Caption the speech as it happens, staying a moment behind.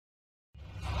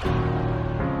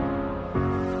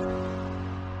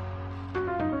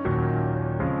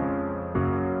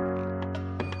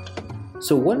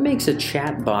So what makes a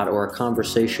chatbot or a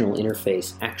conversational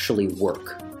interface actually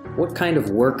work? What kind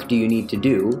of work do you need to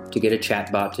do to get a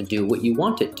chatbot to do what you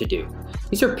want it to do?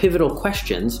 These are pivotal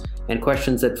questions, and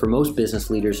questions that for most business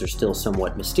leaders are still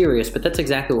somewhat mysterious, but that's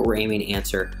exactly what we're aiming to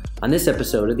answer on this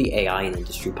episode of the AI in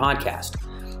Industry podcast.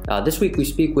 This week we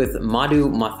speak with Madhu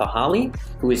Mathali,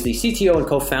 who is the CTO and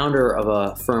co-founder of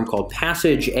a firm called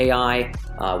Passage AI,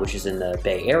 which is in the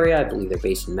Bay Area. I believe they're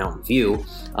based in Mountain View.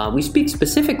 We speak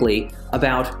specifically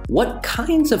about what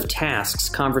kinds of tasks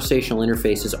conversational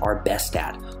interfaces are best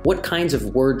at, what kinds of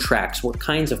word tracks, what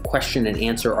kinds of question and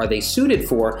answer are they suited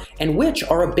for, and which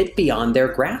are a bit beyond their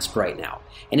grasp right now.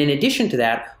 And in addition to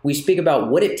that, we speak about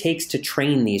what it takes to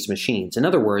train these machines. In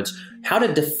other words, how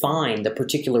to define the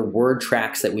particular word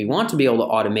tracks that we want to be able to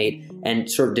automate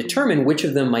and sort of determine which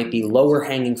of them might be lower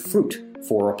hanging fruit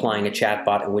for applying a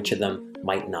chatbot and which of them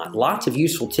might not. Lots of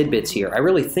useful tidbits here. I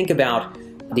really think about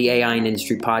the AI in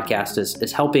Industry podcast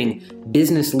as helping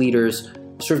business leaders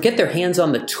sort of get their hands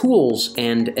on the tools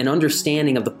and an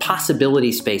understanding of the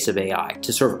possibility space of AI,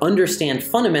 to sort of understand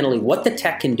fundamentally what the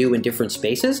tech can do in different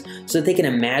spaces so that they can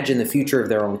imagine the future of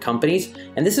their own companies.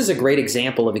 And this is a great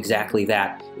example of exactly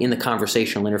that in the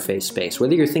conversational interface space.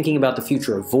 Whether you're thinking about the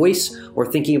future of voice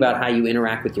or thinking about how you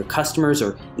interact with your customers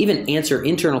or even answer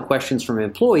internal questions from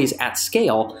employees at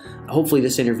scale, hopefully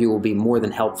this interview will be more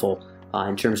than helpful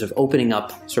in terms of opening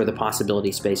up sort of the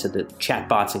possibility space of the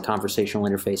chatbots and conversational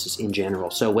interfaces in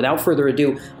general. So without further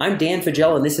ado, I'm Dan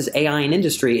Fagel, and this is AI in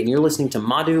Industry, and you're listening to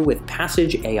Madhu with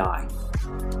Passage AI.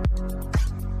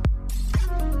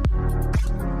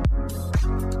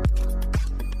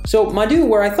 So Madhu,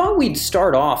 where I thought we'd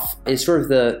start off is sort of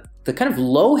the kind of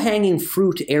low-hanging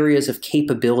fruit areas of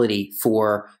capability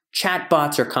for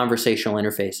chatbots or conversational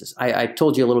interfaces. I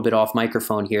told you a little bit off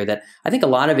microphone here that I think a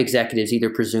lot of executives either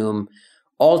presume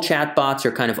all chatbots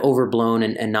are kind of overblown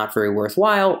and not very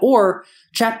worthwhile, or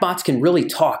chatbots can really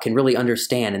talk and really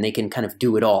understand and they can kind of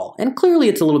do it all. And clearly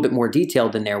it's a little bit more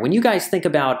detailed than there. When you guys think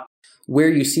about where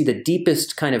you see the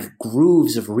deepest kind of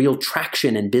grooves of real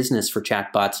traction in business for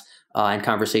chatbots and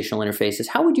conversational interfaces,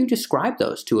 how would you describe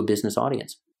those to a business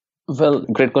audience? Well,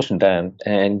 great question, Dan.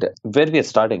 And where we are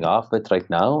starting off with right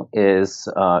now is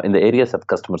in the areas of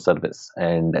customer service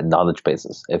and knowledge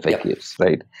bases, FAQs,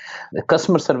 right? The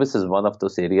customer service is one of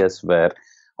those areas where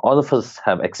all of us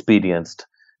have experienced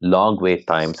long wait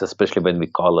times, especially when we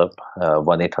call up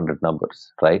 1-800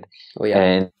 numbers, right? Oh, yeah.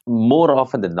 And more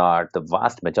often than not, the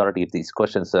vast majority of these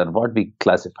questions are what we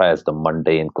classify as the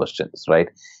mundane questions, right?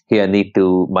 Here,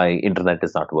 my internet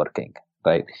is not working,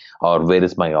 right? Or where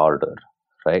is my order?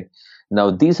 Right? Now,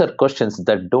 these are questions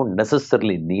that don't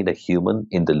necessarily need a human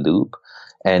in the loop.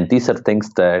 And these are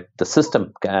things that the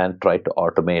system can try to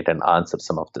automate and answer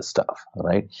some of this stuff,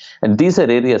 right? And these are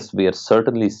areas we are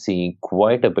certainly seeing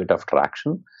quite a bit of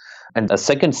traction. And a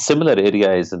second similar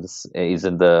area is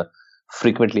in the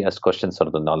frequently asked questions or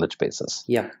the knowledge bases,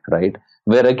 right?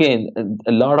 Where again,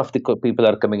 a lot of the people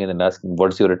are coming in and asking,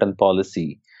 what's your return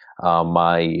policy?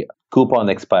 My coupon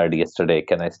expired yesterday.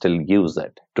 Can I still use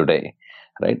it today?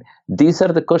 Right? These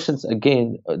are the questions.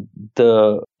 Again,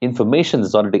 the information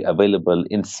is already available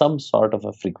in some sort of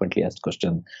a frequently asked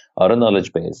question or a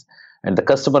knowledge base, and the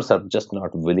customers are just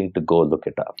not willing to go look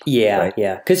it up. Yeah, right?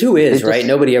 yeah. Because who is, right?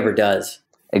 Nobody ever does.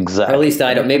 Exactly. Or at least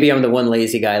I don't. Maybe I'm the one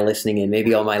lazy guy listening in.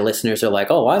 Maybe all my listeners are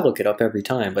like, oh, I look it up every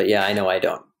time. But yeah, I know I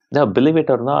don't. Now, believe it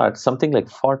or not, something like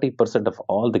 40% of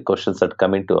all the questions that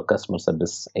come into a customer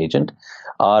service agent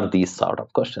are these sort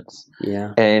of questions.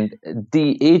 Yeah. And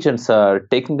the agents are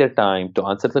taking their time to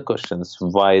answer the questions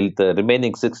while the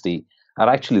remaining 60 are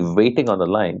actually waiting on the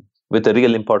line with a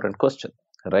real important question,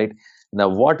 right? Now,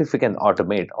 what if we can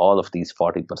automate all of these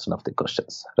 40% of the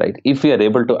questions, right? If we are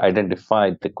able to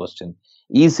identify the question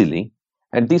easily,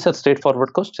 and these are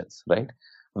straightforward questions, right?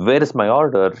 Where is my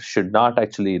order should not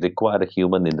actually require a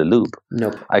human in the loop.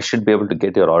 Nope. I should be able to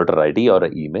get your order ID or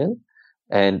an email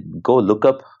and go look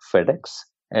up FedEx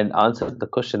and answer the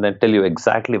question and tell you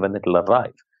exactly when it will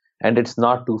arrive. And it's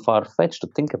not too far-fetched to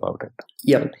think about it.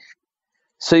 Yep.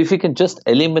 So if you can just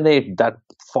eliminate that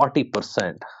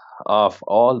 40% of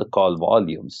all the call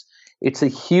volumes, it's a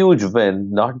huge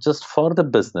win, not just for the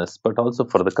business, but also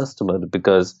for the customer,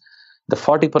 because the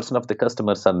 40% of the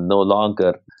customers are no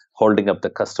longer holding up the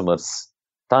customer's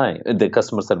time, the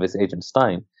customer service agent's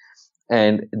time,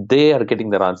 and they are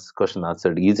getting their question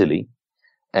answered easily.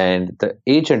 And the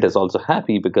agent is also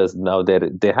happy because now they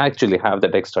actually have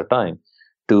that extra time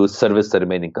to service the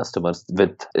remaining customers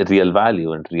with real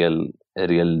value and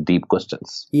real deep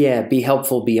questions. Yeah, be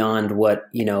helpful beyond what,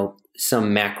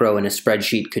 some macro in a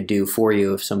spreadsheet could do for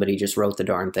you if somebody just wrote the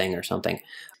darn thing or something.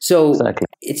 So Exactly.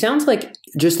 it sounds like,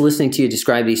 just listening to you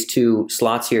describe these two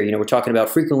slots here, we're talking about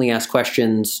frequently asked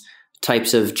questions,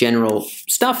 types of general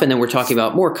stuff, and then we're talking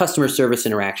about more customer service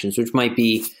interactions, which might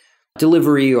be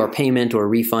delivery or payment or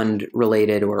refund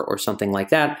related or something like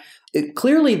that.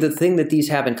 Clearly, the thing that these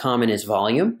have in common is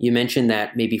volume. You mentioned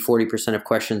that maybe 40% of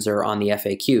questions are on the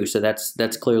FAQ, so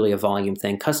that's clearly a volume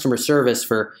thing. Customer service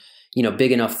for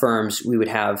big enough firms, we would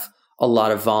have a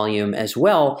lot of volume as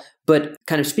well. But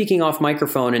kind of speaking off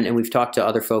microphone, and we've talked to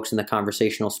other folks in the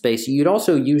conversational space, you'd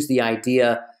also use the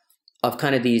idea of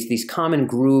kind of these common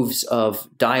grooves of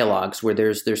dialogues where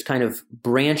there's kind of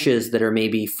branches that are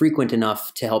maybe frequent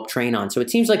enough to help train on. So it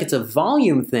seems like it's a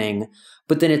volume thing,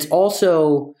 but then it's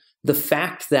also the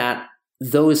fact that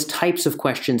those types of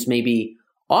questions maybe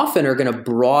often are going to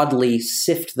broadly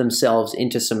sift themselves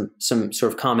into some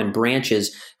sort of common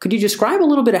branches. Could you describe a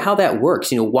little bit of how that works?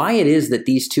 Why it is that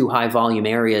these two high volume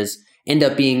areas end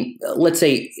up being, let's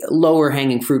say, lower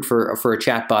hanging fruit for a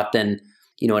chatbot than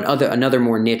another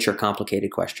more niche or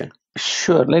complicated question.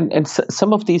 Sure. And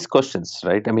some of these questions,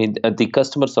 right? I mean, the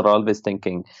customers are always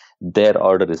thinking their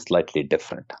order is slightly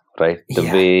different, right?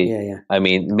 I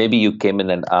mean, maybe you came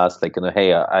in and asked like,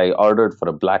 hey, I ordered for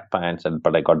a black pants,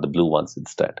 but I got the blue ones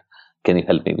instead. Can you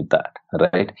help me with that?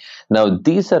 Right? Now,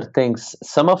 these are things,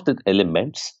 some of the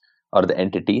elements or the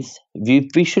entities,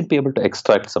 we should be able to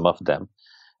extract some of them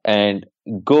and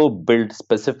go build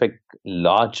specific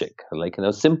logic, like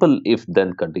simple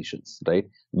if-then conditions, right?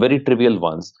 Very trivial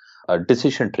ones,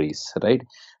 decision trees, right?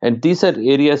 And these are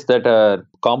areas that are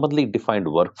commonly defined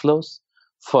workflows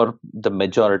for the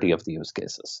majority of the use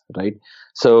cases, right?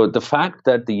 So the fact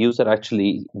that the user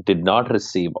actually did not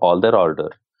receive all their order,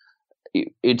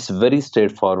 it's very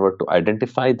straightforward to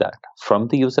identify that from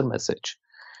the user message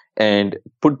and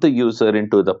put the user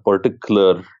into the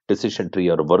particular decision tree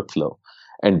or workflow,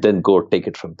 and then go take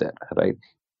it from there, right?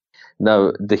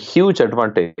 Now, the huge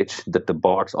advantage that the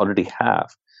bots already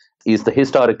have is the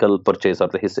historical purchase or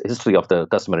the history of the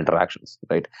customer interactions,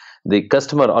 right? The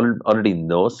customer already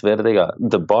knows where they are.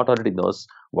 The bot already knows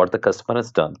what the customer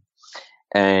has done.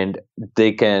 And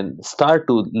they can start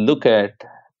to look at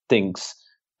things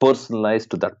personalized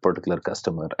to that particular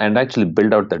customer and actually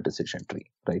build out that decision tree,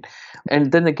 right?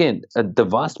 And then again, the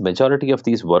vast majority of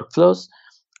these workflows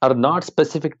are not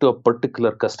specific to a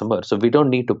particular customer. So we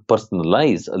don't need to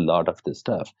personalize a lot of this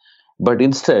stuff, but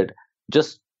instead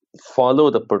just follow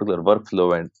the particular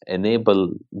workflow and enable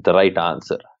the right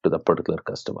answer to the particular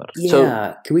customer.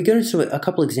 Yeah. Can we go into a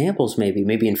couple examples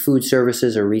maybe in food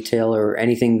services or retail or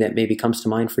anything that maybe comes to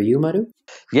mind for you, Madhu?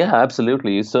 Yeah,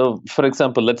 absolutely. So for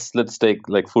example, let's take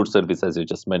like food service, as you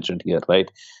just mentioned here, right?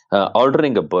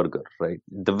 Ordering a burger, right?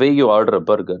 The way you order a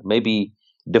burger may be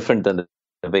different than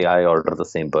the way I order the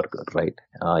same burger, right?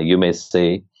 You may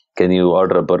say, can you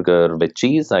order a burger with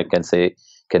cheese? I can say,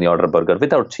 can you order a burger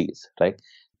without cheese, right?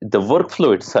 The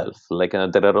workflow itself, like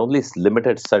there are only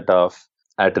limited set of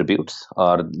attributes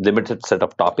or limited set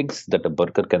of toppings that a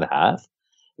burger can have.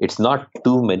 It's not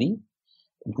too many.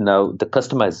 Now, the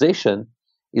customization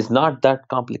is not that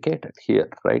complicated here,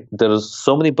 right? There are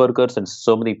so many burgers and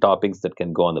so many toppings that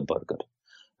can go on the burger,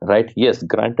 right? Yes,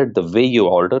 granted, the way you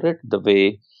order it, the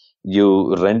way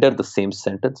you render the same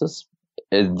sentences,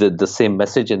 the same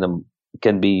message in them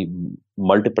can be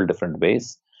multiple different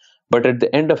ways. But at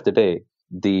the end of the day,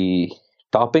 the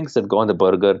toppings that go on the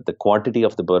burger, the quantity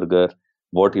of the burger,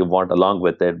 what you want along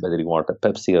with it, whether you want a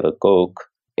Pepsi or a Coke,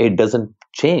 it doesn't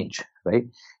change, right?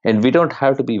 And we don't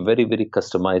have to be very, very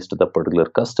customized to the particular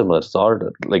customer's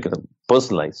order, like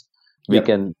personalized. Yep. We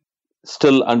can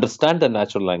still understand the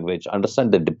natural language,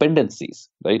 understand the dependencies,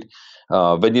 right?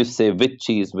 When you say with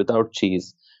cheese, without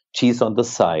cheese, cheese on the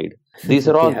side, these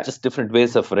are all just different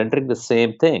ways of rendering the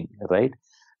same thing, right?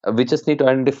 We just need to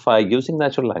identify using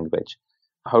natural language.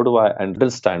 How do I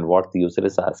understand what the user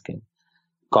is asking?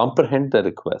 Comprehend the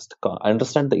request,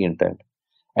 understand the intent,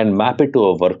 and map it to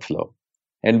a workflow.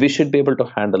 And we should be able to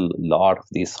handle a lot of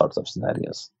these sorts of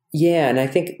scenarios. Yeah, and I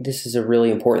think this is a really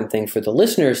important thing for the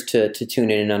listeners to tune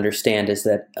in and understand is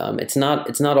that it's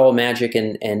not all magic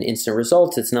and instant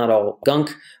results. It's not all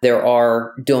gunk. There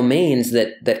are domains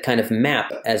that kind of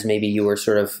map, as maybe you were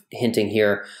sort of hinting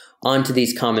here, onto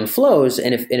these common flows.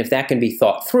 And if that can be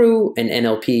thought through and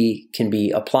NLP can be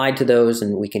applied to those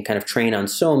and we can kind of train on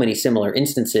so many similar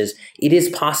instances, it is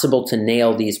possible to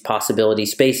nail these possibility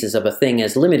spaces of a thing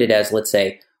as limited as, let's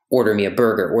say, order me a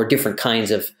burger or different kinds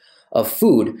of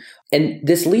food. And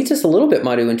this leads us a little bit,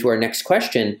 Madhu, into our next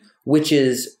question, which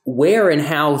is where and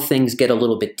how things get a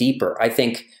little bit deeper. I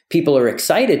think people are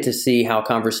excited to see how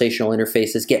conversational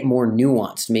interfaces get more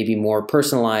nuanced, maybe more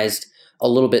personalized, a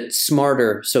little bit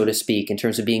smarter, so to speak, in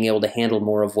terms of being able to handle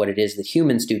more of what it is that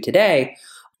humans do today.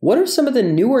 What are some of the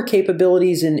newer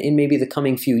capabilities in maybe the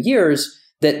coming few years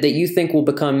that you think will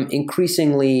become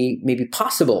increasingly maybe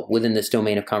possible within this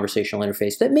domain of conversational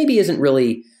interface that maybe isn't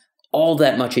really all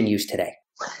that much in use today?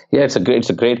 Yeah, it's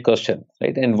a great question,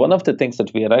 right? And one of the things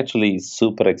that we are actually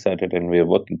super excited and we are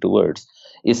working towards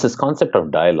is this concept of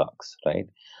dialogues, right?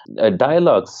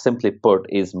 Dialogues, simply put,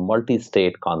 is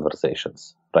multi-state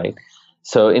conversations, right?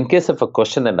 So in case of a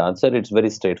question and answer, it's very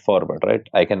straightforward, right?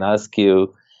 I can ask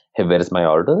you, hey, where is my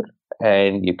order?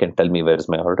 And you can tell me where is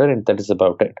my order, and that is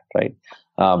about it, right?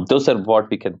 Those are what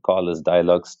we can call as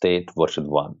dialogue state version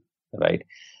 1, right?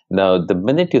 Now, the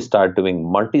minute you start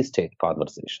doing multi-state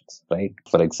conversations, right?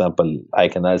 For example, I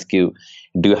can ask you,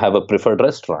 do you have a preferred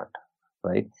restaurant,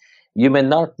 right? You may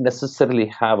not necessarily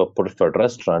have a preferred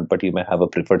restaurant, but you may have a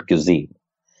preferred cuisine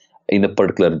in a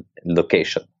particular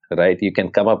location, right? You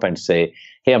can come up and say,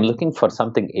 hey, I'm looking for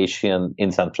something Asian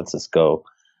in San Francisco,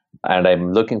 and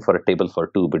I'm looking for a table for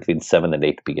two between 7 and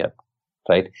 8 p.m.,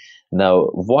 right? Now,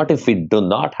 what if we do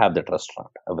not have that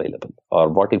restaurant available? Or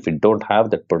what if we don't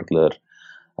have that particular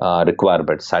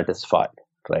requirement satisfied,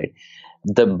 right?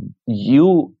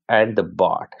 You and the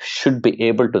bot should be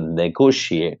able to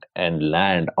negotiate and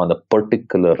land on a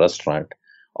particular restaurant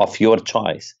of your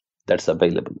choice that's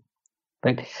available,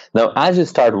 right? Now, as you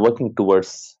start working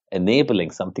towards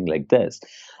enabling something like this,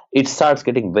 it starts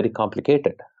getting very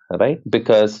complicated, right?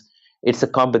 Because it's a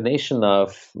combination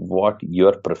of what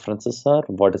your preferences are,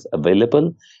 what is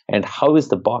available, and how is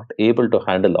the bot able to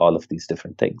handle all of these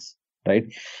different things, right?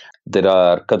 There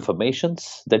are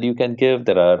confirmations that you can give.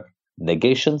 There are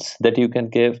negations that you can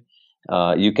give.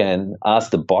 You can ask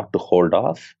the bot to hold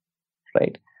off,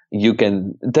 right?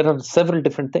 There are several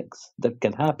different things that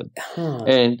can happen.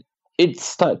 And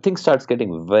things starts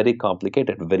getting very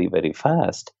complicated very, very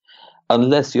fast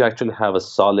unless you actually have a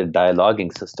solid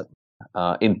dialoguing system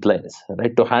in place,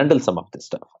 right, to handle some of this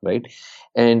stuff, right?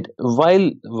 And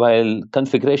while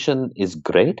configuration is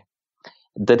great,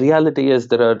 the reality is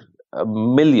there are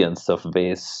millions of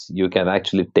ways you can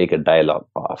actually take a dialogue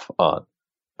off on,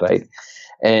 right?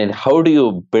 And how do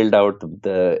you build out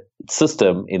the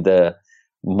system in the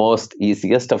most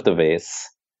easiest of the ways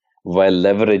while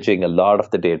leveraging a lot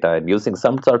of the data and using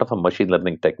some sort of a machine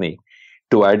learning technique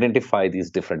to identify these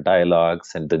different dialogues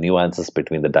and the nuances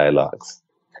between the dialogues,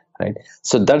 right?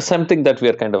 So that's something that we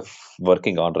are kind of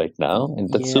working on right now, and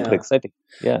that's super exciting.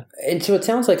 Yeah. And so it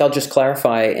sounds like, I'll just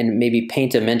clarify and maybe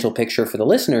paint a mental picture for the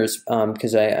listeners,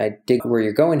 because I dig where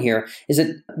you're going here, is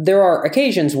that there are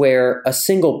occasions where a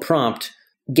single prompt,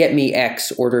 get me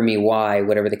X, order me Y,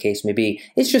 whatever the case may be,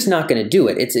 it's just not going to do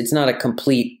it. It's not a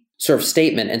complete sort of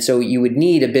statement. And so you would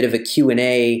need a bit of a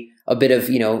Q&A, a bit of,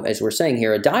 as we're saying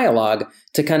here, a dialogue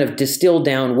to kind of distill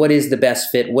down what is the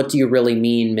best fit. What do you really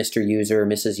mean, Mr. User,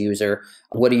 Mrs. User?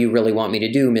 What do you really want me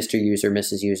to do, Mr. User,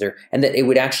 Mrs. User? And that it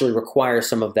would actually require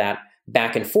some of that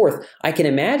back and forth. I can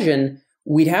imagine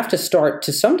we'd have to start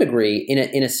to some degree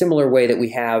in a similar way that we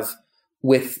have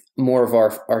with more of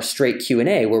our straight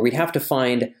Q&A, where we'd have to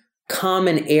find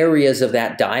common areas of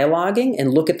that dialoguing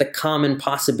and look at the common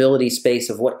possibility space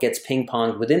of what gets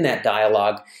ping-ponged within that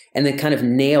dialogue, and then kind of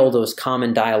nail those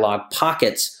common dialogue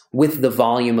pockets with the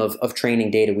volume of training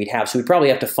data we'd have. So we'd probably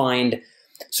have to find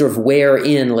sort of where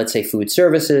in, let's say, food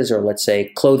services, or let's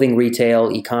say clothing retail,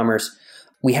 e-commerce,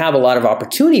 we have a lot of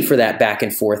opportunity for that back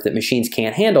and forth that machines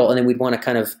can't handle. And then we'd want to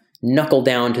kind of knuckle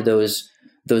down to those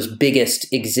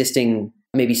biggest existing,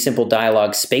 maybe simple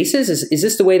dialogue spaces. Is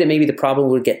this the way that maybe the problem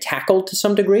would get tackled to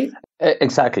some degree?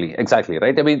 Exactly,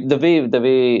 right? I mean, the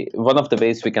way one of the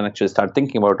ways we can actually start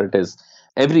thinking about it is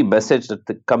every message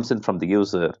that comes in from the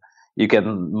user, you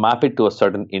can map it to a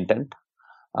certain intent.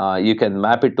 You can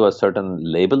map it to a certain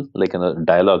label, like a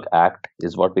dialogue act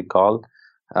is what we call,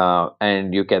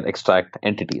 and you can extract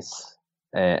entities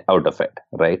out of it,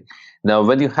 right? Now,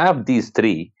 when you have these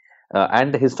three,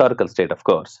 and the historical state, of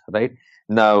course, right?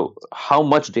 Now, how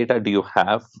much data do you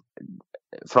have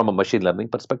from a machine learning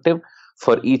perspective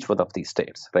for each one of these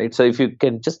states, right? So if you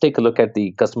can just take a look at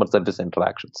the customer service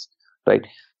interactions, right?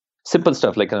 Simple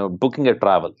stuff like booking a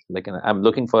travel, like I'm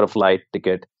looking for a flight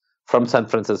ticket from San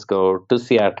Francisco to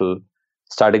Seattle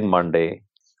starting Monday.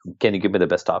 Can you give me the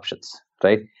best options,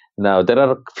 right? Now, there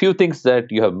are a few things that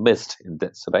you have missed in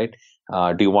this, right?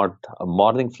 Do you want a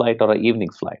morning flight or an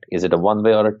evening flight? Is it a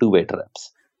one-way or a two-way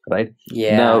trips, right?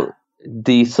 Yeah. Now,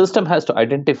 the system has to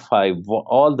identify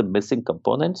all the missing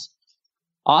components,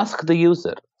 ask the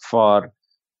user for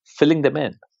filling them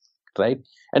in, right?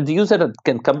 And the user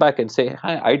can come back and say,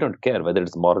 "Hi, I don't care whether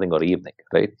it's morning or evening,"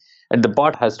 right? And the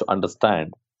bot has to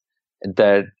understand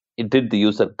that did the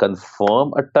user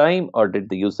confirm a time or did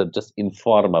the user just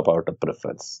inform about a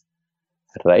preference,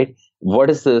 right? What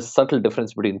is the subtle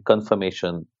difference between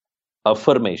confirmation,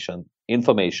 affirmation,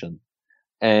 information,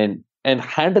 and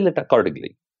handle it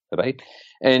accordingly, right?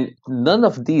 And none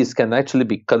of these can actually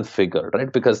be configured,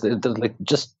 right? Because there's like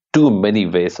just too many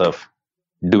ways of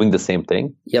doing the same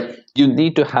thing. Yep. You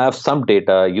need to have some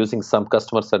data using some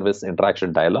customer service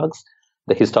interaction dialogues,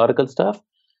 the historical stuff.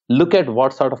 Look at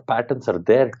what sort of patterns are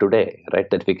there today, right,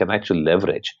 that we can actually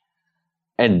leverage.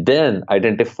 And then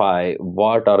identify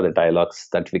what are the dialogues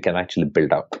that we can actually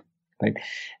build out, right?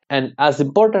 And as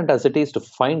important as it is to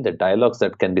find the dialogues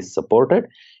that can be supported,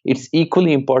 it's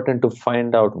equally important to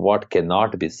find out what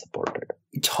cannot be supported.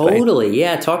 Totally. Right?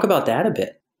 Yeah. Talk about that a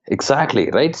bit. Exactly.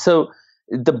 Right. So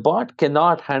the bot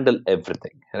cannot handle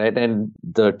everything, right? And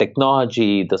the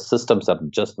technology, the systems are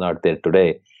just not there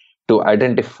today to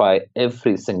identify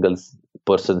every single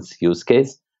person's use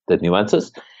case, the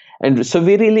nuances. And so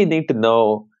we really need to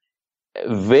know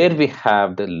where we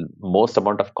have the most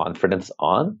amount of confidence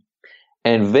on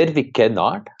and where we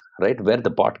cannot, right? Where the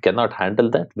bot cannot handle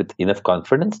that with enough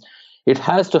confidence. It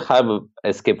has to have an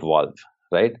escape valve,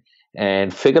 right?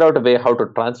 And figure out a way how to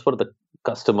transfer the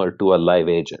customer to a live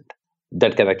agent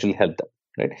that can actually help them,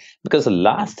 right? Because the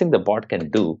last thing the bot can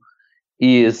do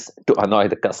is to annoy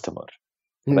the customer,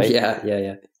 right?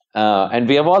 Yeah. And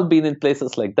we have all been in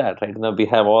places like that, right? We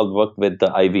have all worked with the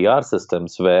IVR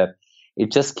systems where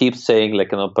it just keeps saying, like,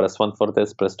 press 1 for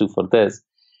this, press 2 for this.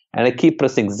 And I keep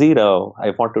pressing 0. I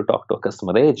want to talk to a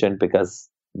customer agent because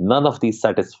none of these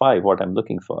satisfy what I'm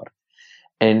looking for.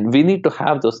 And we need to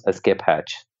have those escape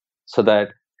hatch so that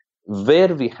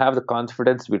where we have the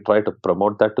confidence, we try to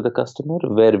promote that to the customer.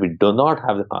 Where we do not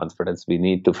have the confidence, we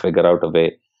need to figure out a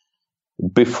way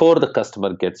before the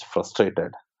customer gets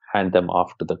frustrated, hand them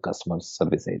off to the customer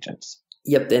service agents.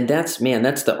 Yep. And that's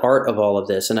the art of all of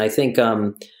this. And I think,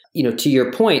 to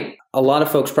your point, a lot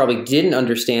of folks probably didn't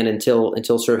understand until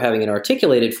sort of having it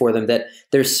articulated for them that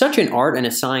there's such an art and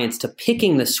a science to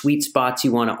picking the sweet spots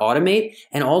you want to automate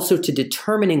and also to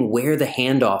determining where the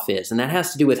handoff is. And that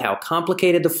has to do with how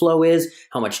complicated the flow is,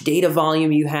 how much data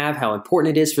volume you have, how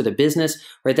important it is for the business,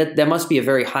 right? That must be a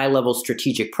very high level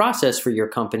strategic process for your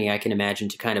company, I can imagine,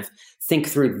 to kind of think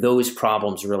through those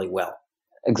problems really well.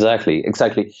 Exactly.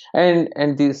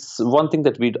 And this one thing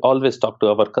that we'd always talk to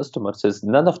our customers is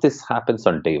none of this happens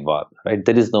on day one, right?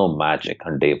 There is no magic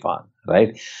on day one,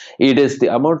 right? It is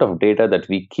the amount of data that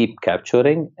we keep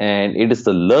capturing, and it is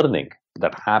the learning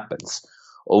that happens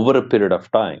over a period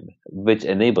of time, which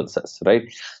enables us, right?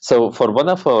 So for one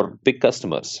of our big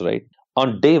customers, right,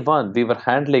 on day one, we were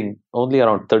handling only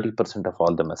around 30% of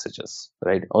all the messages,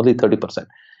 right? Only 30%.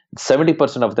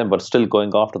 70% of them were still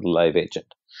going after the live agent.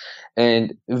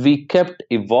 And we kept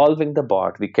evolving the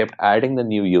bot. We kept adding the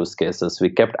new use cases. We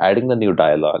kept adding the new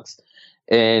dialogues.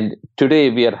 And today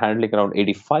we are handling around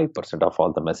 85% of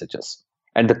all the messages.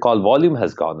 And the call volume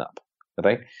has gone up,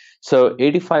 right? So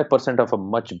 85% of a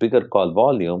much bigger call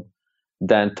volume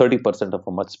than 30% of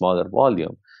a much smaller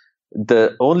volume.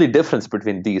 The only difference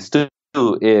between these two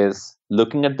is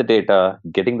looking at the data,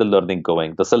 getting the learning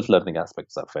going, the self-learning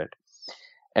aspects of it,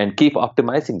 and keep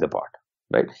optimizing the bot,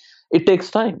 right? It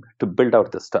takes time to build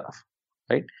out this stuff,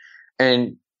 right?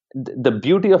 And the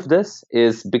beauty of this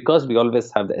is because we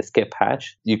always have the escape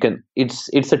hatch,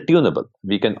 it's a tunable.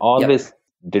 We can always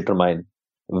determine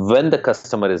when the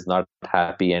customer is not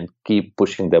happy and keep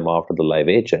pushing them off to the live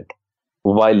agent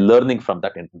while learning from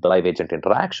that the live agent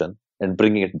interaction and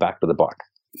bringing it back to the bot.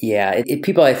 Yeah,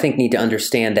 people, I think, need to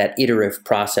understand that iterative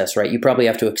process, right? You probably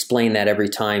have to explain that every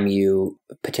time you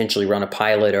potentially run a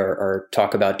pilot or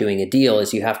talk about doing a deal,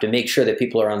 is you have to make sure that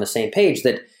people are on the same page,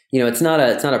 that, it's not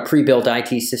a pre-built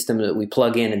IT system that we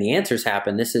plug in and the answers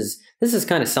happen. This is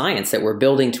kind of science that we're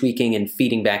building, tweaking, and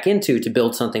feeding back into to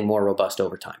build something more robust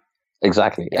over time.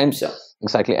 Exactly.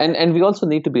 Exactly. And we also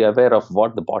need to be aware of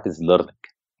what the bot is learning,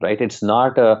 right? It's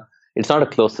not a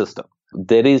closed system.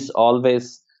 There is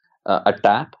always a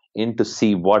tap in to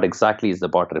see what exactly is the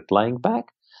bot replying back.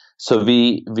 So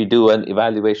we do an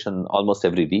evaluation almost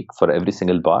every week for every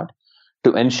single bot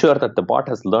to ensure that the bot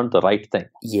has learned the right thing.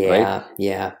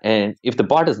 Yeah. And if the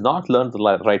bot has not learned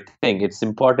the right thing, it's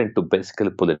important to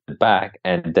basically pull it back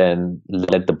and then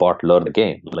let the bot learn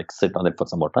again, like sit on it for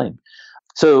some more time.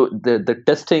 So the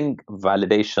testing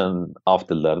validation of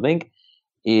the learning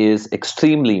is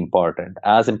extremely important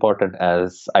as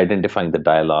identifying the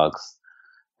dialogues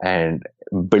and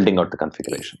building out the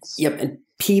configurations. Yep. And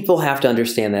people have to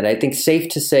understand that. I think safe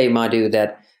to say, Madhu,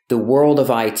 that the world of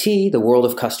IT, the world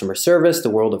of customer service, the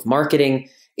world of marketing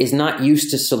is not used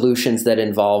to solutions that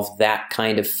involve that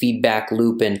kind of feedback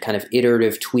loop and kind of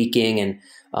iterative tweaking and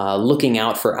looking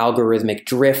out for algorithmic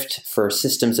drift, for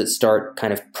systems that start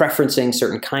kind of preferencing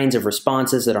certain kinds of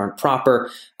responses that aren't proper.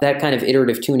 That kind of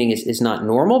iterative tuning is not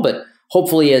normal, but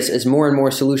hopefully as more and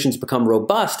more solutions become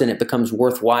robust and it becomes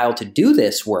worthwhile to do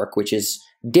this work, which is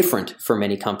different for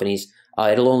many companies,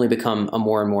 it'll only become a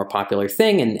more and more popular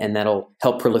thing, and that'll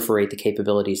help proliferate the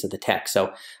capabilities of the tech.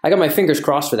 So I got my fingers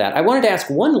crossed for that. I wanted to ask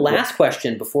one last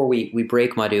question before we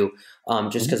break, Madhu,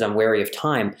 just because I'm wary of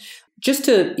time. Just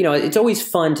to, it's always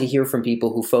fun to hear from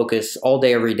people who focus all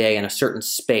day, every day in a certain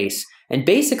space and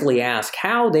basically ask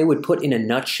how they would put in a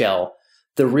nutshell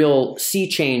the real sea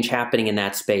change happening in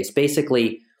that space.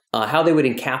 Basically, how they would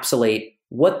encapsulate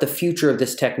what the future of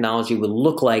this technology would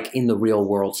look like in the real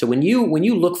world. So when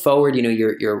you look forward,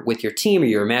 you're with your team or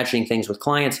you're imagining things with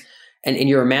clients and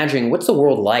you're imagining what's the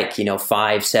world like,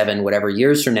 5, 7, whatever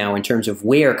years from now in terms of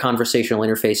where conversational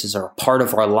interfaces are a part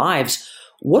of our lives.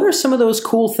 What are some of those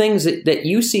cool things that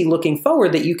you see looking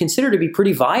forward that you consider to be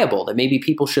pretty viable that maybe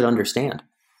people should understand?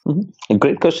 Mm-hmm.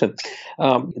 Great question.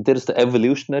 There is the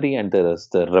evolutionary and there is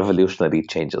the revolutionary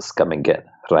changes coming in,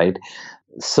 right?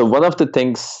 So one of the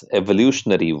things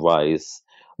evolutionary wise,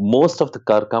 most of the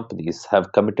car companies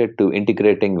have committed to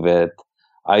integrating with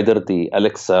either the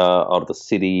Alexa or the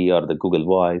Siri or the Google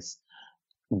Voice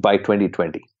by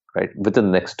 2020, right? Within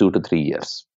the next 2 to 3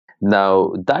 years.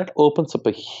 Now that opens up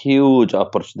a huge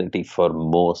opportunity for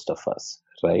most of us,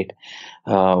 right?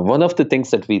 One of the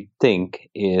things that we think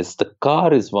is the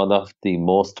car is one of the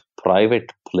most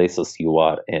private places you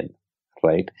are in,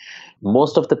 right?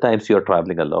 Most of the times you're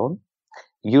traveling alone.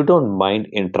 You don't mind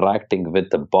interacting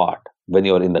with the bot when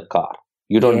you're in the car.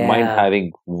 You don't mind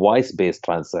having voice-based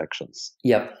transactions.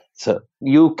 Yep. So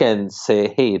you can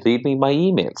say, hey, read me my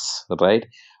emails, right?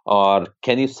 Or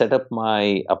can you set up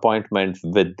my appointment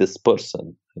with this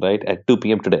person, right, at 2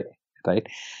 p.m. today, right?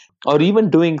 Or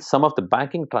even doing some of the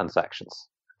banking transactions,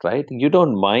 right? You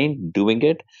don't mind doing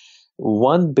it.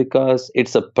 One, because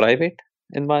it's a private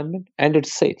environment and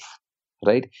it's safe,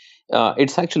 right?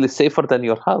 It's actually safer than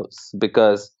your house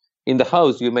because in the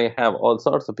house, you may have all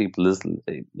sorts of people listening,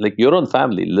 like your own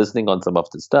family listening on some of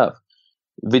the stuff,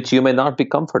 which you may not be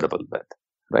comfortable with,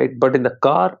 right? But in the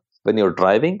car, when you're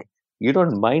driving, you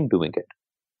don't mind doing it,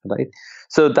 right?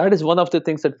 So that is one of the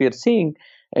things that we are seeing,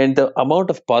 and the amount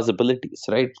of possibilities,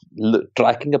 right?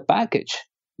 Tracking a package,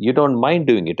 you don't mind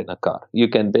doing it in a car. You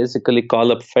can basically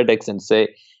call up FedEx and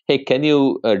say, hey, can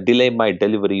you delay my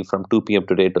delivery from 2 p.m.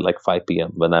 today to like 5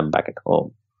 p.m. when I'm back at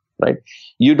home, right?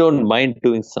 You don't mind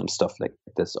doing some stuff like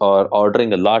this, or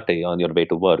ordering a latte on your way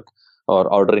to work,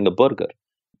 or ordering a burger.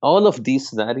 All of these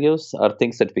scenarios are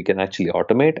things that we can actually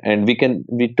automate, and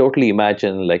we totally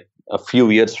imagine like a few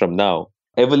years from now,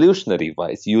 evolutionary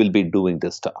wise, you will be doing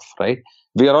this stuff, right?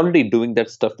 We are already doing that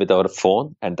stuff with our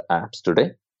phone and apps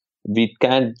today. We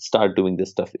can start doing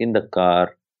this stuff in the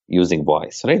car using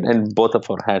voice, right? And both of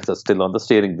our hands are still on the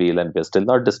steering wheel and we're still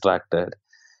not distracted.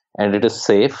 And it is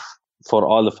safe for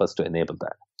all of us to enable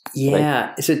that.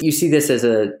 Yeah. Right? So you see this as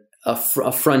a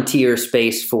frontier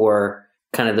space for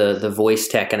kind of the voice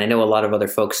tech. And I know a lot of other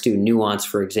folks do. Nuance,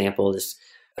 for example, is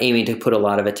aiming to put a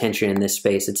lot of attention in this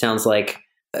space. It sounds like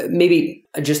maybe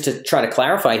just to try to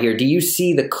clarify here, do you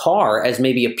see the car as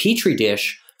maybe a petri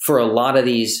dish for a lot of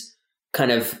these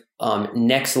kind of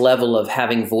next level of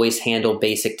having voice handle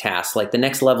basic tasks, like the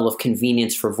next level of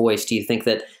convenience for voice? Do you think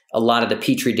that a lot of the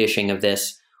petri dishing of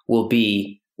this will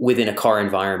be within a car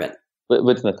environment?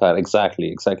 Within a car,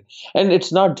 exactly. And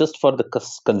it's not just for the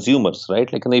consumers,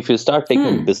 right? Like if you start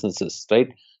taking businesses, right?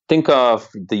 Think of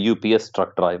the UPS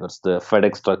truck drivers, the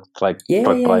FedEx truck drivers.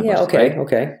 Yeah. Right?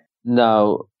 Okay.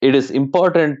 Now, it is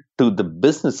important to the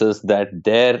businesses that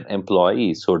their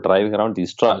employees who are driving around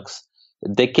these trucks,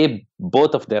 they keep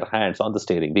both of their hands on the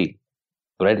steering wheel,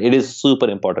 right? It is super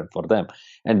important for them.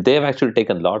 And they've actually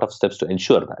taken a lot of steps to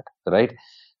ensure that, right?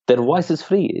 Their voice is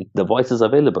free. The voice is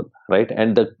available, right?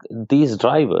 And these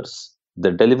drivers,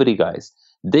 the delivery guys,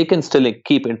 they can still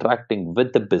keep interacting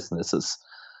with the businesses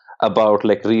about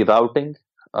like rerouting,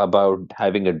 about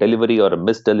having a delivery or a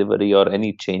missed delivery or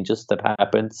any changes that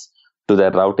happens to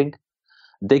their routing.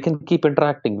 They can keep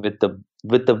interacting with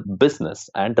the business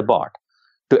and the bot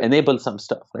to enable some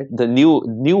stuff, right? The new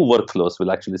workflows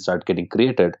will actually start getting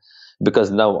created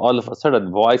because now all of a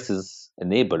sudden voice is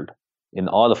enabled in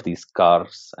all of these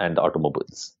cars and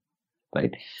automobiles,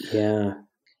 right? Yeah.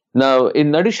 Now,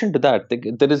 in addition to that,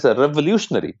 there is a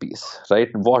revolutionary piece, right?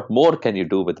 What more can you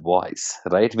do with voice,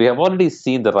 right? We have already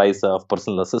seen the rise of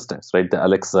personal assistants, right? The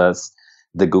Alexas,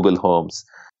 the Google Homes.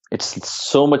 It's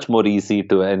so much more easy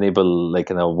to enable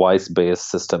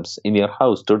voice-based systems in your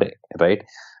house today, right?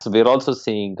 So we're also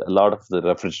seeing a lot of the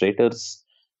refrigerators,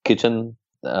 kitchen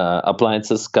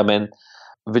appliances come in,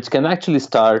 which can actually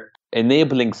start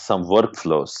enabling some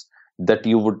workflows that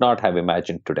you would not have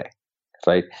imagined today,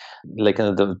 right?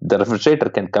 The refrigerator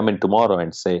can come in tomorrow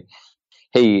and say,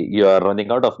 hey, you are running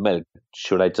out of milk.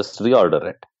 Should I just reorder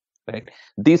it? Right?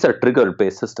 These are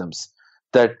trigger-based systems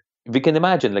that we can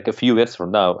imagine like a few years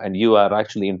from now, and you are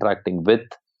actually interacting with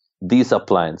these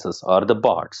appliances or the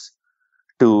bots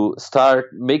to start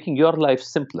making your life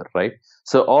simpler, right?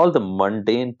 So all the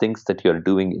mundane things that you're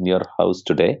doing in your house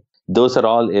today, those are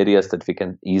all areas that we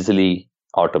can easily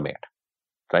automate,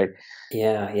 right?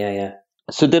 Yeah.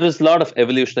 So there is a lot of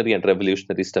evolutionary and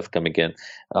revolutionary stuff coming in.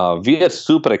 We are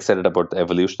super excited about the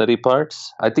evolutionary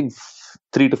parts. I think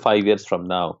 3 to 5 years from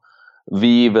now,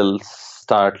 we will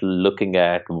start looking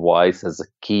at voice as a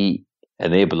key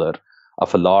enabler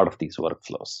of a lot of these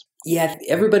workflows. Yeah,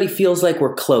 everybody feels like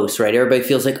we're close, right? Everybody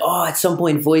feels like, oh, at some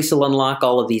point voice will unlock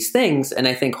all of these things. And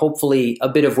I think hopefully a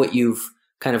bit of what you've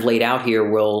kind of laid out here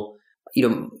will,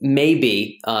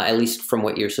 maybe, at least from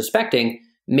what you're suspecting,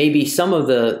 maybe some of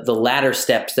the latter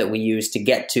steps that we use to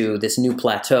get to this new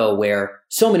plateau where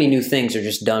so many new things are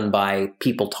just done by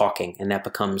people talking, and that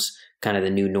becomes kind of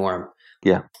the new norm.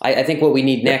 Yeah. I think what we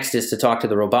need next is to talk to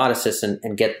the roboticist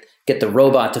and get the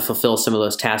robot to fulfill some of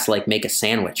those tasks, like make a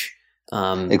sandwich.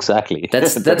 Exactly.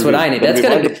 That's what I need.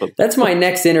 That's my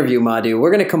next interview, Madhu.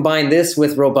 We're going to combine this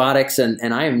with robotics,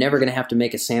 and I am never going to have to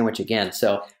make a sandwich again.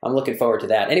 So I'm looking forward to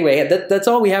that. Anyway, that's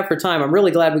all we have for time. I'm really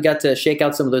glad we got to shake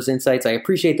out some of those insights. I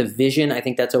appreciate the vision. I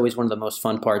think that's always one of the most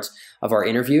fun parts of our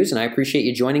interviews, and I appreciate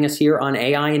you joining us here on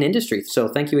AI in Industry. So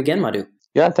thank you again, Madhu.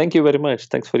 Yeah, thank you very much.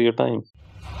 Thanks for your time.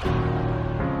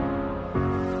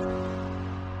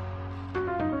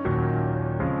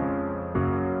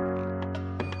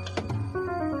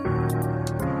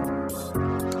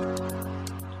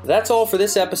 That's all for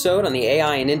this episode on the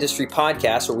AI in Industry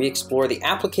podcast, where we explore the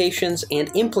applications and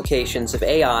implications of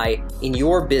AI in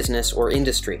your business or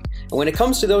industry. And when it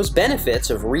comes to those benefits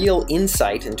of real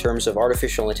insight in terms of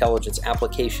artificial intelligence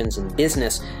applications in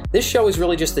business, this show is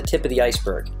really just the tip of the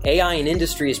iceberg. AI in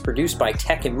Industry is produced by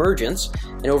Tech Emergence,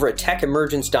 and over at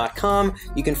techemergence.com,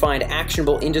 you can find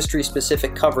actionable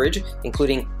industry-specific coverage,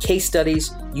 including case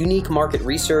studies, unique market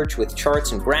research with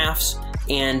charts and graphs,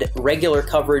 and regular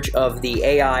coverage of the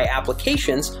AI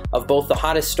applications of both the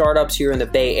hottest startups here in the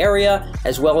Bay Area,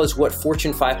 as well as what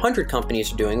Fortune 500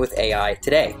 companies are doing with AI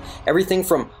today. Everything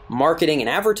from marketing and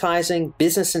advertising,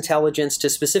 business intelligence, to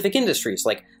specific industries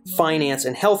like finance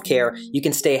and healthcare. You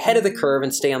can stay ahead of the curve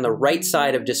and stay on the right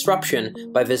side of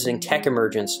disruption by visiting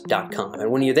techemergence.com.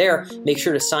 And when you're there, make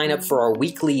sure to sign up for our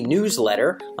weekly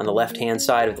newsletter on the left-hand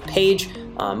side of the page.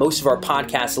 Most of our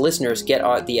podcast listeners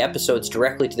get the episodes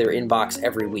directly to their inbox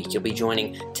every week. You'll be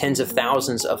joining tens of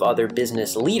thousands of other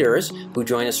business leaders who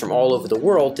join us from all over the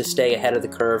world to stay ahead of the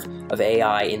curve of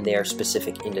AI in their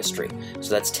specific industry. So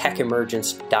that's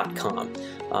techemergence.com.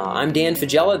 I'm Dan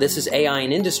Faggella. This is AI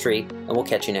in Industry, and we'll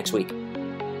catch you next week.